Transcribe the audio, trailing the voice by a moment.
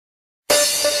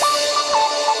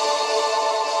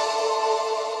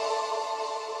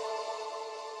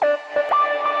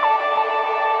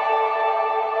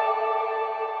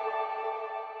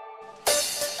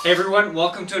Hey everyone,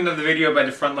 welcome to another video by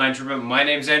the Frontline Trooper. My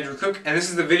name's Andrew Cook and this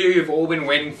is the video you've all been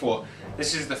waiting for.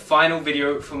 This is the final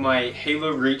video for my Halo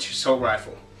Reach assault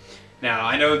rifle. Now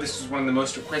I know this is one of the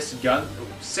most requested guns,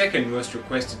 second most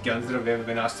requested guns that I've ever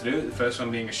been asked to do. The first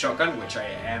one being a shotgun, which I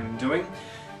am doing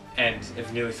and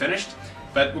have nearly finished.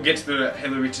 But we'll get to the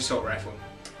Halo Reach assault rifle.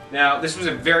 Now this was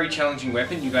a very challenging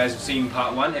weapon. You guys have seen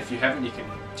part 1. If you haven't, you can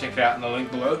check it out in the link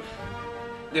below.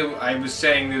 I was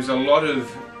saying there was a lot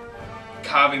of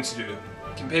carving to do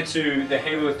compared to the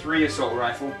Halo 3 assault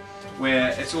rifle where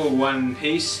it's all one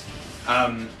piece.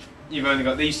 You've only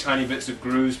got these tiny bits of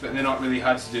grooves, but they're not really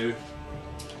hard to do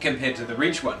compared to the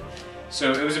Reach one.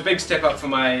 So it was a big step up for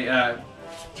my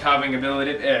carving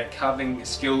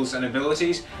skills and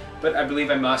abilities, but I believe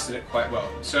I mastered it quite well.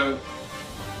 So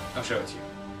I'll show it to you.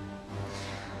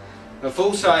 The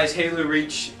full-size Halo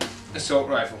Reach assault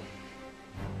rifle.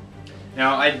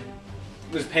 Now I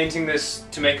was painting this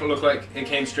to make it look like it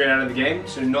came straight out of the game,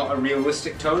 so not a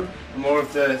realistic tone, more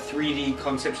of the 3D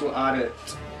conceptual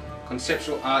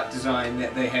art design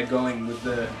that they had going with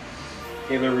the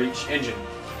Halo Reach engine.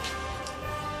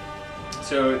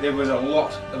 So there was a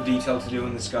lot of detail to do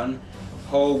in this gun, a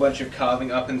whole bunch of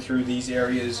carving up and through these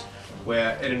areas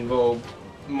where it involved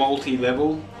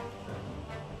multi-level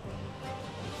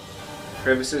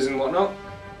crevices and whatnot,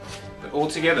 but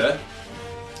altogether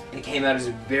it came out as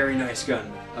a very nice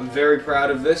gun. I'm very proud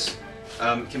of this.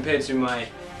 Compared to my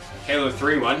Halo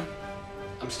 3 one,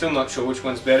 I'm still not sure which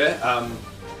one's better.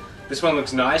 This one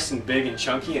looks nice and big and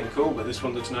chunky and cool, but this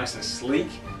one looks nice and sleek,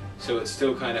 so it's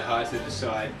still kind of hard to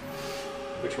decide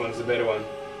which one's the better one.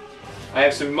 I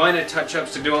have some minor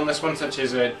touch-ups to do on this one, such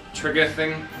as a trigger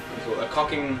thing, a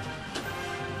cocking,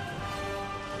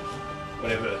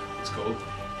 whatever it's called.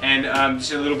 And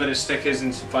just a little bit of stickers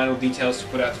and some final details to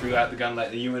put out throughout the gun, like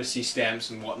the UNSC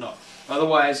stamps and whatnot.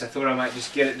 Otherwise, I thought I might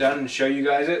just get it done and show you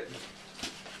guys it.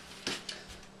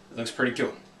 It looks pretty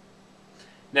cool.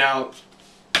 Now,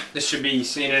 this should be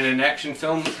seen in an action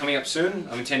film coming up soon.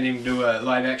 I'm intending to do a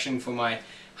live action for my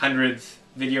 100th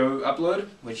video upload,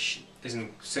 which is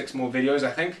in 6 more videos, I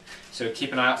think. So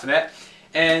keep an eye out for that.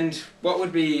 And what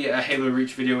would be a Halo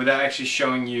Reach video without actually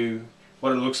showing you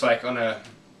what it looks like on a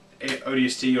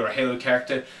ODST or a Halo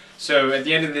character? So at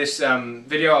the end of this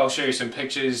video I'll show you some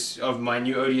pictures of my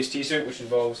new ODST suit, which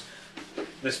involves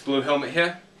this blue helmet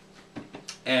here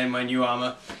and my new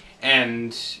armor.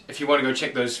 And if you want to go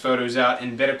check those photos out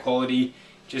in better quality,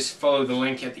 just follow the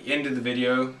link at the end of the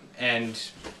video and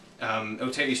it'll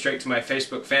take you straight to my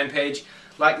Facebook fan page.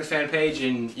 Like the fan page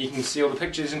and you can see all the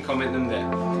pictures and comment them there.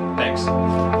 Thanks.